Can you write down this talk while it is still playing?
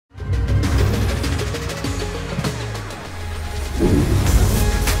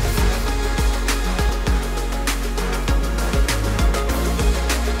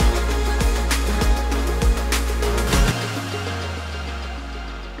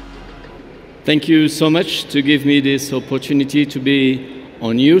Thank you so much to give me this opportunity to be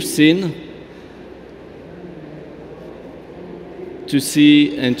on your scene, to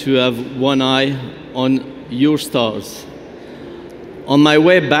see and to have one eye on your stars. On my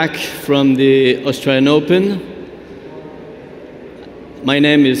way back from the Australian Open, my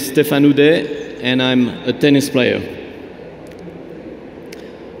name is Stéphane Houdet, and I'm a tennis player.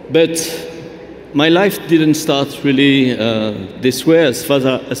 But my life didn't start really this way. As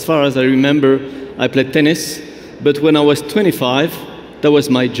far as I remember, I played tennis, but when I was 25, that was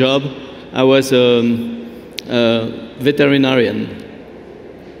my job. I was a veterinarian.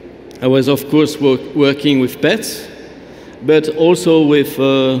 I was, of course, working with pets, but also with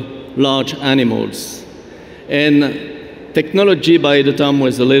large animals. And technology by the time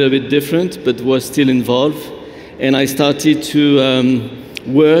was a little bit different, but was still involved. And I started to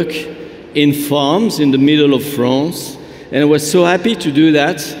work in farms in the middle of France. And I was so happy to do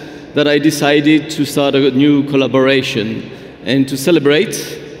that that I decided to start a new collaboration. And to celebrate,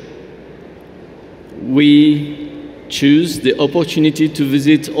 we choose the opportunity to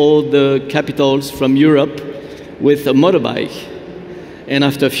visit all the capitals from Europe with a motorbike. And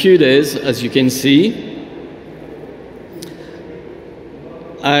after a few days, as you can see,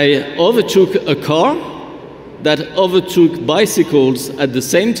 I overtook a car that overtook bicycles at the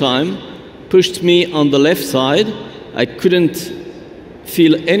same time, pushed me on the left side. I couldn't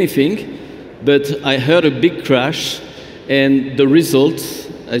feel anything, but I heard a big crash, and the result,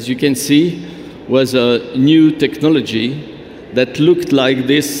 as you can see, was a new technology that looked like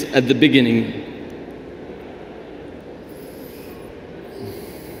this at the beginning.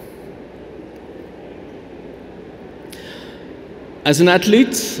 As an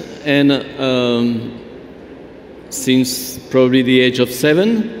athlete, and since probably the age of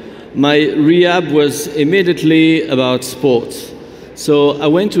 7, my rehab was immediately about sports. So I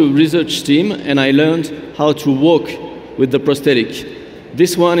went to a research team and I learned how to walk with the prosthetic.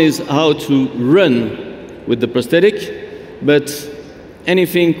 This one is how to run with the prosthetic, but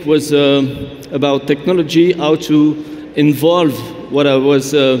anything was about technology, how to involve what I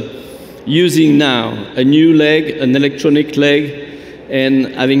was using now, a new leg, an electronic leg, and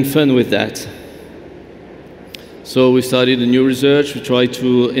having fun with that. So we started a new research, we tried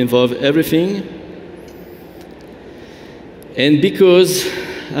to involve everything. And because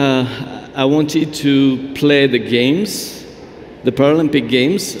I wanted to play the games, the Paralympic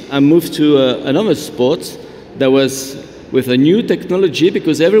Games, I moved to another sport that was with a new technology,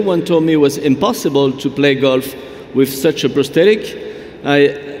 because everyone told me it was impossible to play golf with such a prosthetic.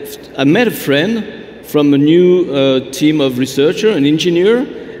 I met a friend from a new team of researcher, an engineer,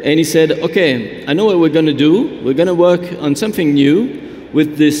 and he said, okay, I know what we're going to do. We're going to work on something new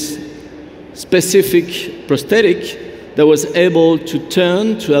with this specific prosthetic that was able to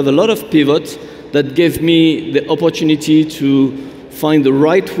turn, to have a lot of pivot, that gave me the opportunity to find the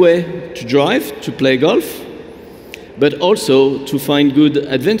right way to drive, to play golf, but also to find good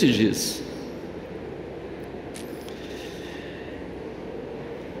advantages.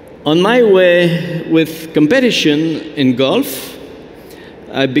 On my way with competition in golf,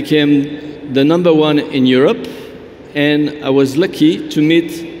 I became the #1 in Europe, and I was lucky to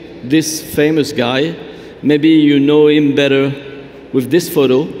meet this famous guy. Maybe you know him better with this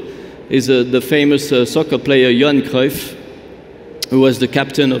photo. He's the famous soccer player Johan Cruyff, who was the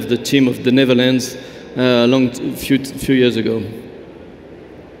captain of the team of the Netherlands a few years ago.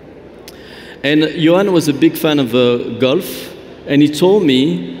 And Johan was a big fan of golf, and he told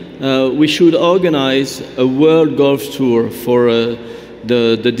me we should organize a world golf tour for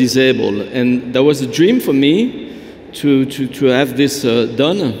the disabled. And that was a dream for me to have this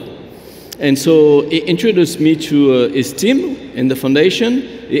done. And so he introduced me to his team in the foundation.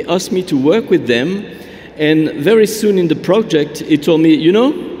 He asked me to work with them. And very soon in the project, he told me, you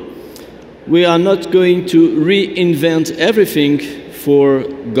know, we are not going to reinvent everything for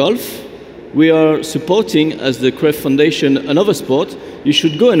golf. We are supporting, as the Cruyff Foundation, another sport. You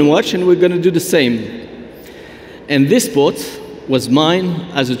should go and watch, and we're going to do the same. And this sport was mine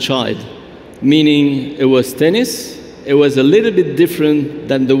as a child, meaning it was tennis. It was a little bit different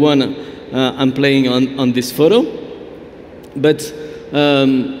than the one I'm playing on this photo. But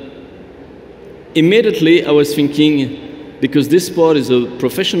immediately I was thinking, because this sport is a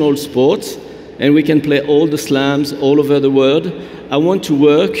professional sport, and we can play all the slams all over the world, I want to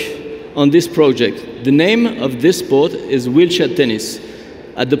work on this project. The name of this sport is wheelchair tennis.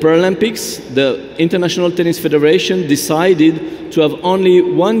 At the Paralympics, the International Tennis Federation decided to have only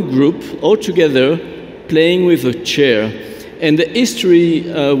one group altogether playing with a chair. And the history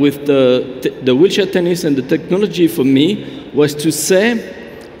with the wheelchair tennis and the technology for me was to say,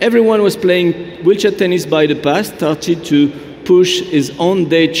 everyone was playing wheelchair tennis by the past, started to push his own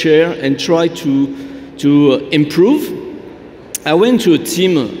day chair and try to improve. I went to a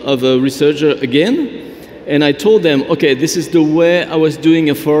team of a researcher again, and I told them, okay, this is the way I was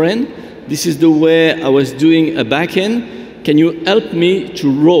doing a forehand, this is the way I was doing a backhand, can you help me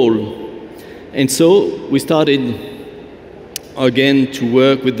to roll? And so we started again to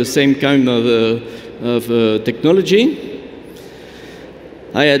work with the same kind of technology.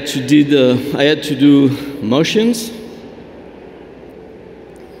 I had to do motions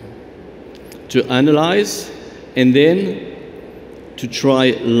to analyze, and then to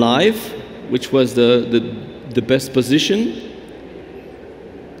try live, which was the best position.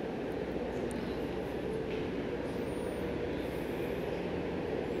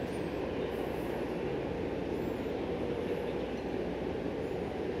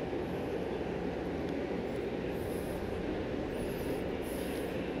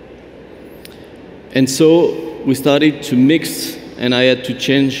 And so we started to mix, and I had to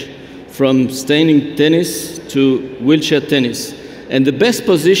change from standing tennis to wheelchair tennis. And the best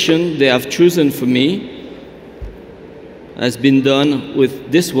position they have chosen for me has been done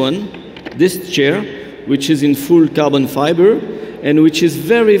with this one, this chair, which is in full carbon fiber, and which is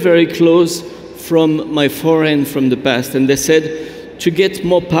very, very close from my forehand from the past. And they said, to get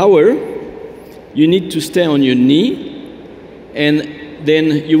more power, you need to stay on your knee, and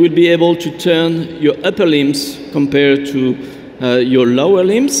then you will be able to turn your upper limbs compared to your lower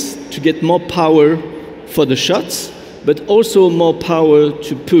limbs to get more power for the shots, but also more power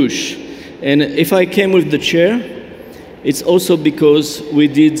to push. And if I came with the chair, it's also because we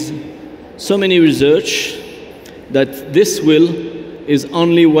did so many research that this wheel is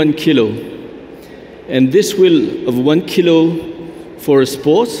only 1 kilo. And this wheel of 1 kilo for a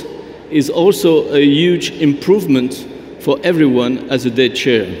sport is also a huge improvement for everyone as a dead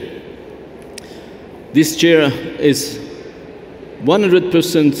chair. This chair is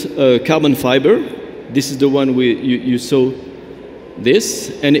 100% carbon fiber. This is the one you saw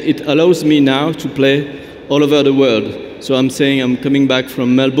this, and it allows me now to play all over the world. So I'm saying I'm coming back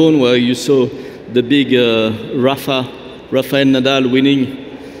from Melbourne, where you saw the big Rafael Nadal winning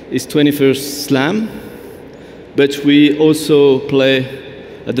his 21st slam. But we also play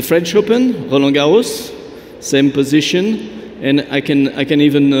at the French Open, Roland Garros, same position, and I can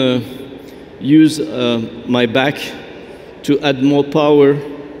even use my back to add more power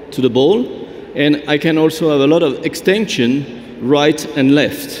to the ball, and I can also have a lot of extension right and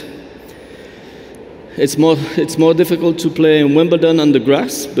left. It's more difficult to play in Wimbledon on the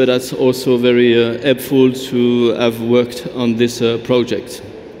grass, but that's also very helpful to have worked on this project.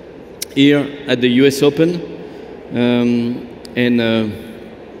 Here at the US Open,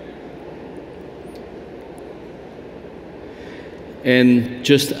 and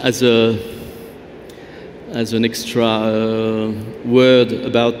just as an extra word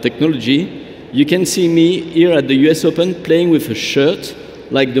about technology, you can see me here at the US Open playing with a shirt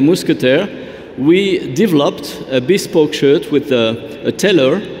like the Mousquetaire. We developed a bespoke shirt with a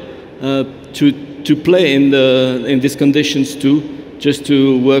tailor to play in these conditions too, just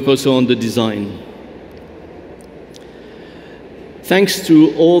to work also on the design. Thanks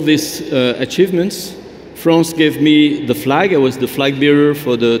to all these achievements, France gave me the flag. I was the flag bearer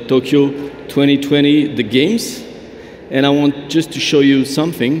for the Tokyo 2020, the Games. And I want just to show you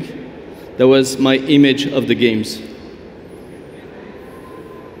something. That was my image of the Games.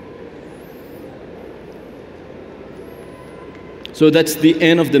 So that's the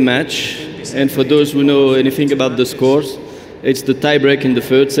end of the match. And for those who know anything about the scores, it's the tie-break in the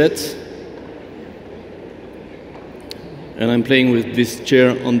third set. And I'm playing with this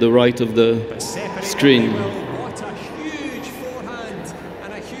chair on the right of the screen.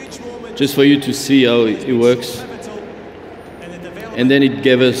 Just for you to see how it works. And then it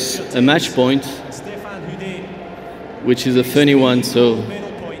gave us a match point, which is a funny one, so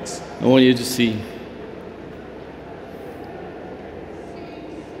I want you to see.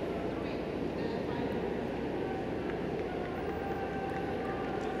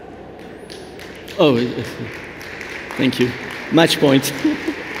 Oh, thank you. Match point.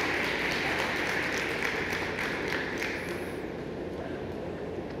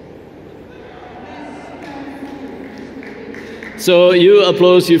 So you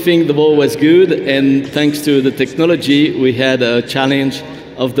applaud, you think the ball was good, and thanks to the technology, we had a challenge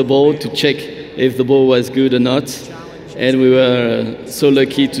of the ball to check if the ball was good or not. And we were so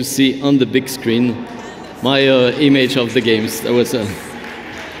lucky to see on the big screen my image of the Games that was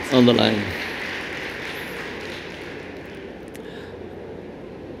on the line.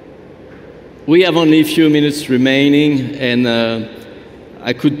 We have only a few minutes remaining, and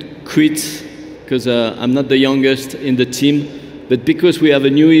I could quit because I'm not the youngest in the team, but because we have a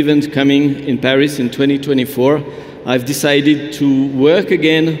new event coming in Paris in 2024, I've decided to work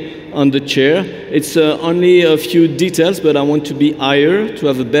again on the chair. It's only a few details, but I want to be higher, to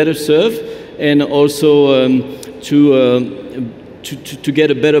have a better serve, and also to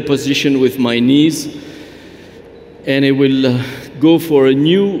get a better position with my knees. And it will go for a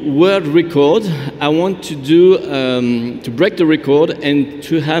new world record. I want to do to break the record and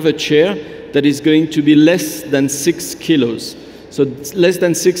to have a chair that is going to be less than 6 kilos. So less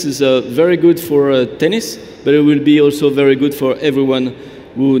than 6 is very good for tennis, but it will be also very good for everyone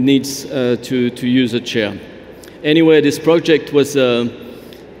who needs to use a chair. Anyway, this project was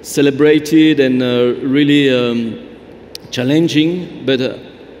celebrated and really challenging, but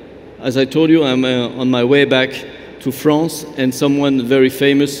as I told you, I'm on my way back to France, and someone very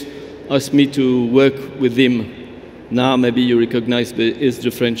famous asked me to work with him. Now maybe you recognize, but he's the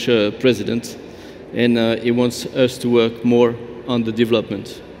French president, and he wants us to work more on the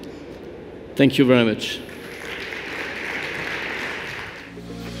development. Thank you very much.